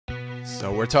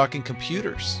So we're talking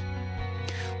computers.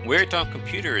 We're talking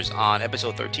computers on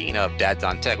episode 13 of Dad's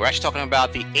on Tech. We're actually talking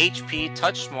about the HP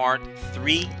TouchSmart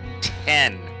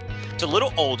 310. It's a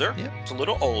little older. Yep. It's a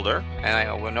little older, and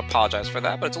I wouldn't apologize for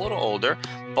that, but it's a little older.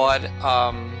 But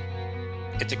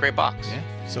it's a great box.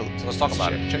 Yeah. So let's talk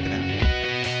about it. Check it out.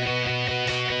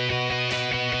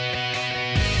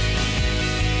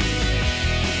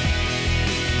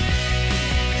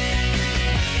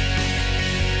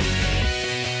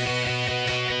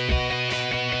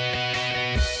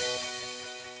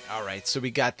 So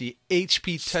we got the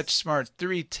HP TouchSmart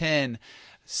 310.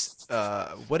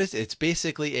 What is it? It's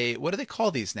basically what do they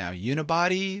call these now?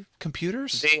 Unibody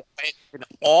computers? An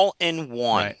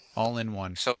all-in-one. Right,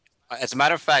 all-in-one. So, as a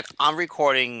matter of fact, I'm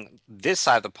recording this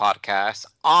side of the podcast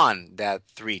on that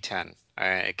 310.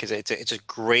 Because it's a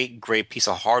great piece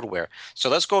of hardware. So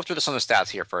let's go through some of the stats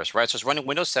here first, right? So it's running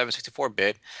Windows 7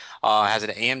 64-bit, has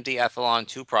an AMD Athlon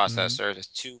 2 processor, it's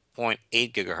 2.8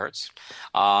 gigahertz.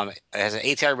 It has an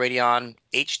ATI Radeon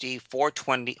HD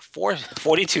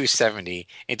 4270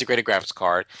 integrated graphics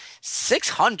card,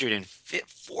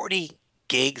 640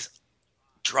 gigs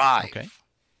drive. Okay.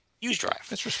 Huge drive.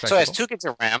 That's respectable. So it has 2 gigs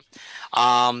of RAM.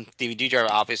 DVD drive,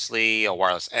 obviously, a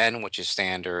wireless N, which is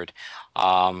standard.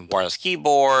 Wireless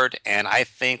keyboard, and I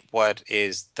think what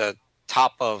is the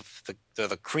top of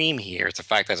the cream here is the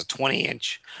fact that it's a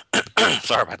 20-inch.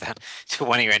 Sorry about that.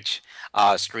 20-inch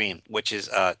screen, which is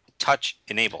touch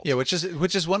enabled. Yeah, which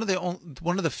is one of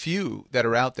the few that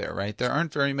are out there, right? There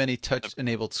aren't very many touch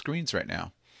enabled screens right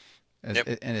now, and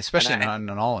especially not an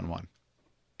all-in-one.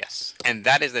 Yes, and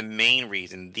that is the main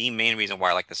reason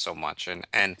why I like this so much.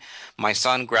 And my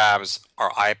son grabs our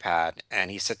iPad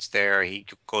and he sits there. He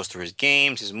goes through his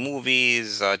games, his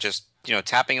movies, just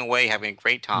tapping away, having a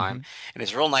great time. And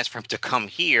it's real nice for him to come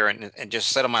here and just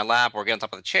sit on my lap or get on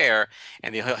top of the chair,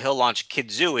 and he'll launch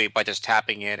Kidzooey by just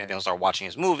tapping it, and he'll start watching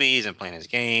his movies and playing his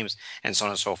games and so on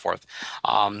and so forth.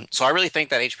 So I really think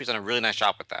that HP's done a really nice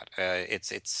job with that.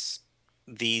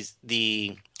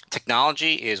 The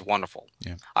technology is wonderful.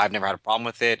 Yeah. I've never had a problem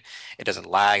with it. It doesn't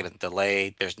lag, it doesn't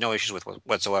delay. There's no issues with it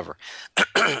whatsoever.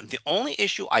 The only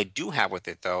issue I do have with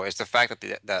it, though, is the fact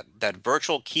that that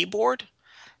virtual keyboard,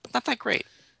 not that great.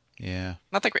 Yeah.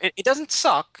 Not that great. It doesn't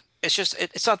suck. It's just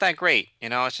it's not that great.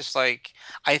 It's just like,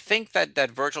 I think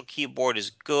that virtual keyboard is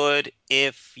good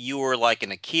if you were like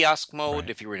in a kiosk mode, Right.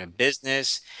 if you were in a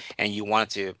business and you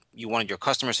wanted your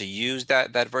customers to use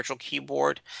that virtual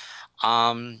keyboard.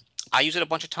 I use it a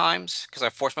bunch of times because I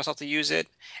forced myself to use it,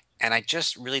 and I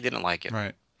just really didn't like it.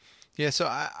 Right. Yeah. So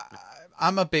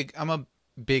I'm a big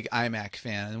iMac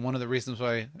fan, and one of the reasons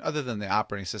why, other than the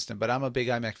operating system, but I'm a big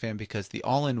iMac fan because the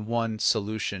all-in-one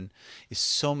solution is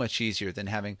so much easier than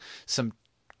having some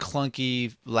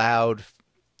clunky, loud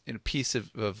piece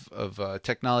of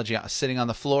technology sitting on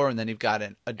the floor, and then you've got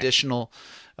an additional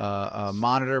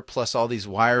monitor plus all these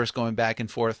wires going back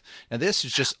and forth. Now this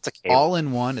is just all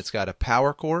in one. It's got a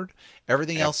power cord.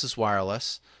 Everything else is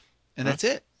wireless, and that's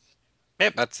it.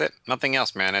 Yep, that's it. Nothing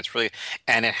else, man. It's really,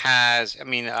 and it has, I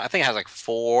think it has like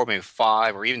 4, maybe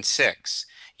 5, or even 6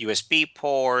 USB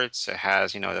ports. It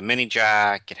has, the mini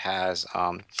jack. It has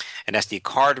an SD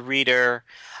card reader.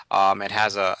 It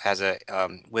has a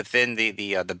within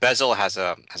the bezel has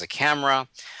a camera.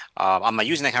 I'm not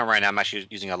using that camera right now. I'm actually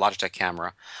using a Logitech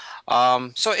camera.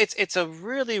 So it's a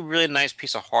really nice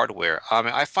piece of hardware.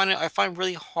 I find it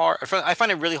really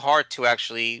hard to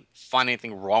actually find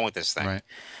anything wrong with this thing. Right.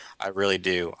 I really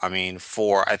do. I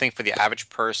think for the average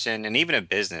person and even a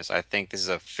business, I think this is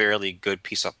a fairly good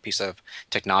piece of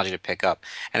technology to pick up.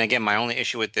 And again, my only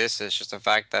issue with this is just the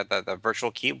fact that the virtual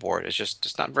keyboard is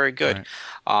just not very good.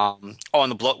 Right.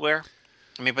 And the bloatware.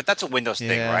 But that's a Windows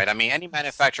thing, right? Any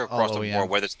manufacturer across the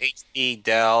board, whether it's HP,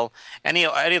 Dell, any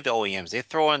of the OEMs, they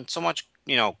throw in so much,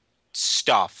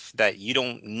 stuff that you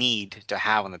don't need to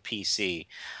have on the PC.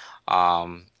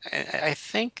 I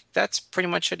think that's pretty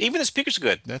much it. Even the speakers are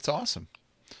good. That's awesome.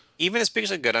 Even the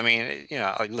speakers are good.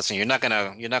 Listen, you're not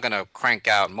gonna crank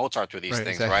out Mozart through these things,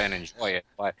 exactly. right, and enjoy it.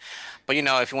 But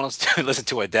if you want to listen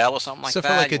to Adele or something like so that,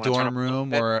 for like a dorm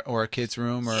room or a kid's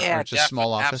room or just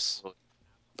small office.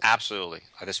 Absolutely.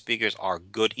 The speakers are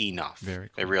good enough. Very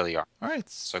cool. They really are. All right.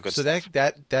 So good. So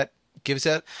that gives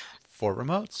that 4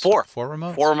 remotes. Four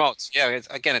remotes. 4 remotes. Yeah.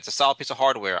 It's a solid piece of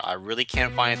hardware. I really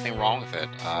can't find anything wrong with it.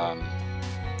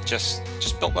 Just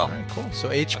built well. All right. Cool. So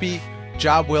HP,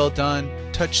 job well done.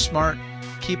 TouchSmart,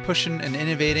 keep pushing and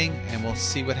innovating, and we'll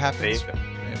see what happens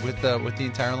with the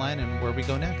entire line and where we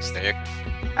go next. There you go.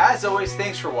 As always,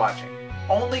 thanks for watching.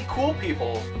 Only cool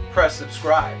people press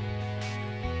subscribe.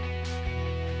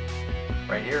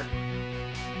 Right here.